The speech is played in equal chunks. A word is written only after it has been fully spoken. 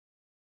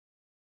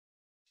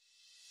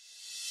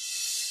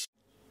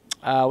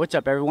What's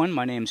up, everyone?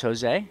 My name's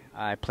Jose.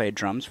 I play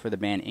drums for the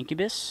band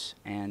Incubus,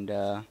 and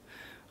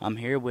I'm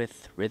here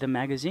with Rhythm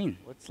Magazine.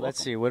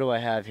 Let's see, what do I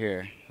have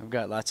here? I've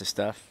got lots of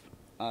stuff.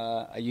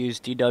 I use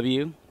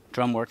DW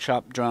Drum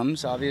Workshop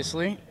drums,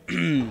 obviously.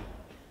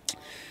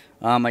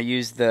 I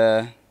use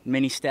the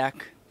mini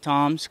stack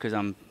toms because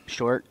I'm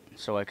short,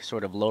 so I can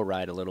sort of low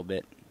ride a little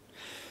bit.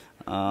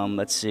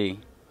 Let's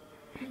see.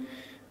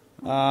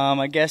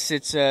 I guess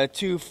it's a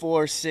 2,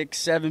 4, 6,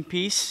 7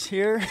 piece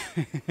here.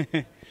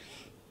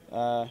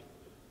 2,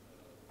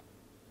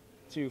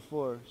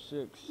 4,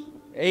 6,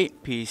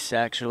 8 piece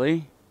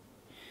actually.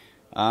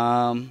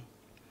 Sabian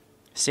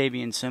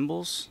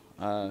cymbals,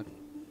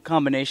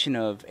 combination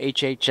of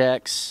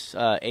HHX,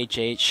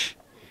 HH.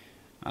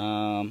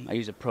 I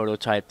use a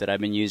prototype that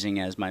I've been using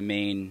as my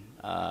main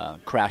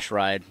crash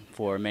ride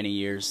for many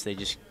years.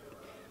 It's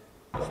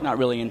not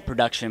really in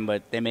production,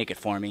 but they make it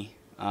for me.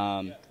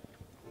 Yeah,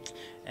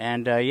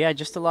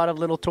 just a lot of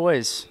little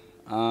toys.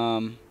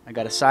 I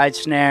got a side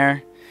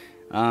snare,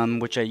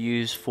 which I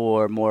use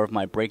for more of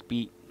my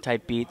breakbeat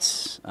type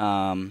beats.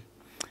 And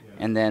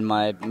then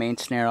my main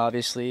snare,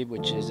 obviously,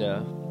 which is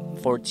a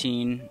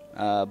 14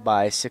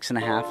 by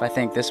 6.5. I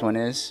think this one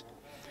is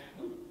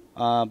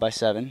by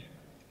 7.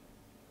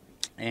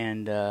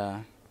 And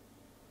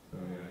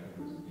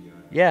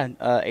yeah,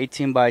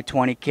 18 by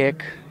 20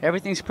 kick.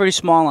 Everything's pretty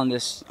small on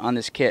this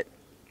kit,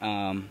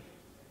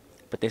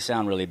 but they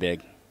sound really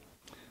big.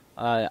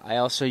 I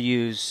also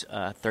use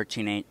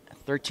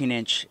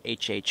 13-inch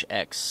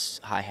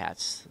HHX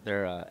hi-hats.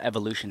 They're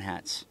Evolution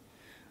hats.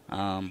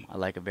 I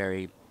like a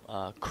very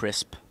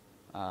crisp,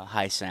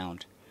 high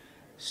sound.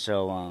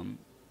 So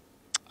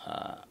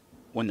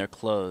when they're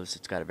closed,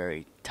 it's got a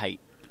very tight,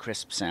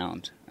 crisp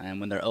sound.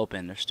 And when they're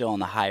open, they're still on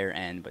the higher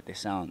end, but they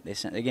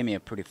give me a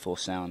pretty full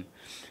sound.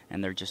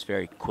 And they're just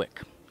very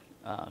quick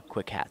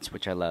hats,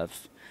 which I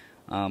love.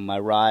 My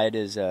ride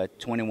is a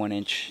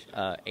 21-inch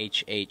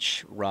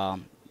HH raw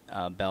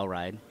bell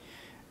ride,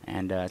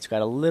 and it's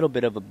got a little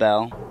bit of a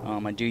bell.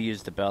 I do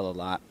use the bell a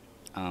lot,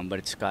 but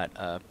it's got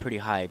a pretty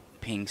high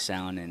ping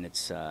sound, and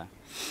it's a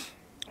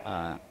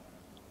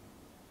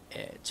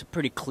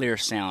pretty clear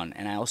sound.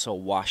 And I also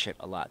wash it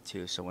a lot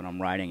too, so when I'm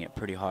riding it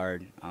pretty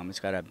hard,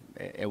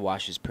 it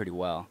washes pretty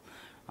well.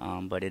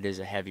 But it is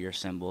a heavier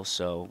cymbal,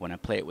 so when I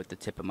play it with the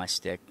tip of my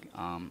stick,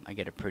 I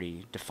get a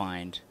pretty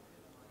defined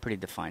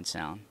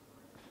sound.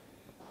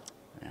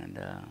 And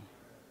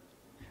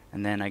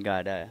then I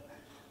got a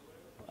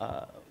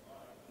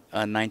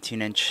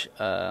 19-inch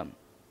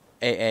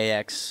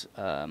AAX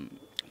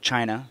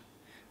China,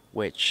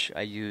 which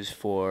I use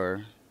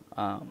for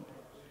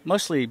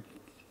mostly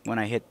when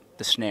I hit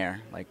the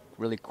snare, like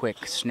really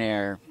quick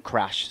snare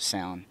crash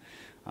sound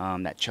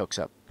that chokes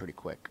up pretty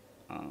quick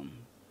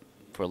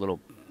for a little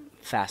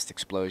fast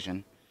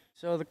explosion.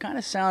 So the kind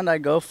of sound I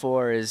go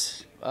for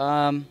is,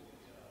 I'm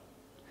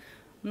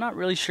not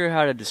really sure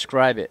how to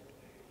describe it.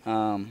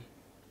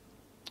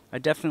 I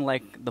definitely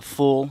like the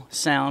full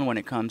sound when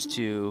it comes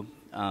to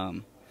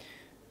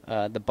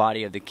the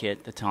body of the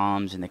kit, the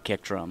toms and the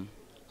kick drum.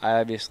 I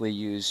obviously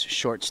use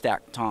short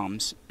stack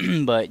toms,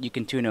 but you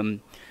can tune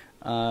them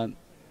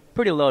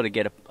pretty low to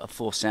get a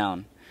full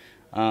sound.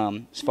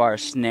 As far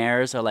as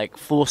snares, I like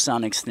full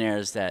sounding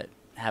snares that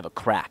have a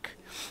crack.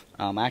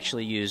 I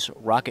actually use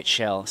rocket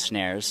shell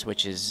snares,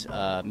 which is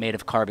made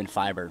of carbon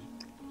fiber.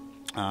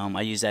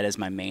 I use that as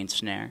my main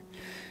snare.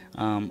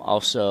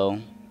 Also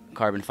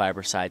carbon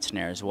fiber side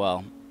snare as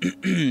well.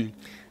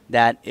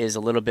 That is a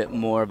little bit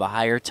more of a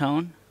higher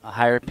tone, a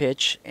higher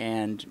pitch,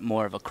 and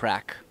more of a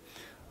crack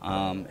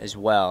as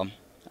well.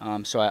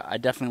 So I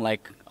definitely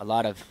like a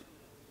lot of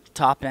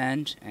top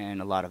end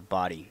and a lot of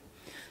body.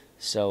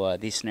 So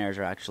these snares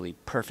are actually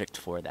perfect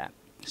for that.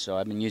 So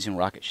I've been using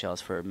rocket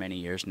shells for many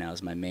years now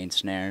as my main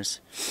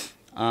snares.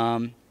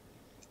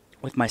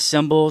 With my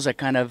cymbals, I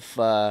kind of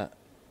I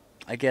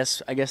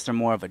guess they're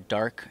more of a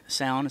dark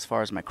sound as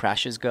far as my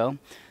crashes go.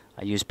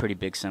 I use pretty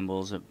big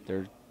cymbals.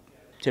 They're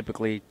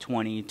typically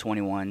 20,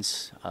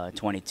 21s,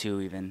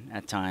 22 even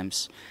at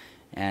times.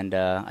 And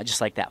I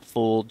just like that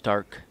full,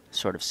 dark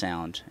sort of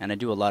sound. And I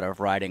do a lot of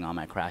riding on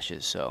my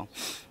crashes, so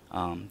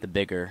the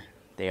bigger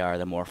they are,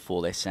 the more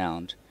full they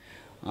sound.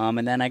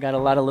 And then I got a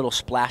lot of little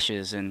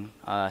splashes and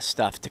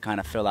stuff to kind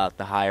of fill out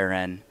the higher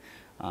end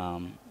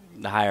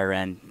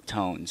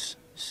tones.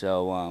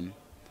 So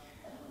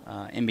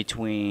in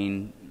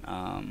between,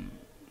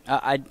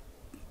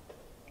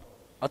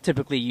 I'll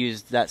typically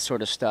use that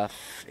sort of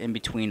stuff in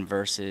between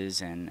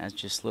verses and as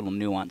just little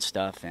nuanced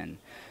stuff, and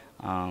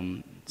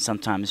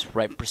sometimes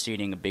right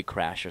preceding a big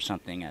crash or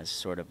something as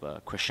sort of a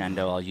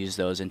crescendo, I'll use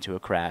those into a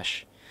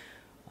crash.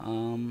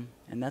 And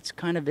that's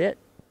kind of it.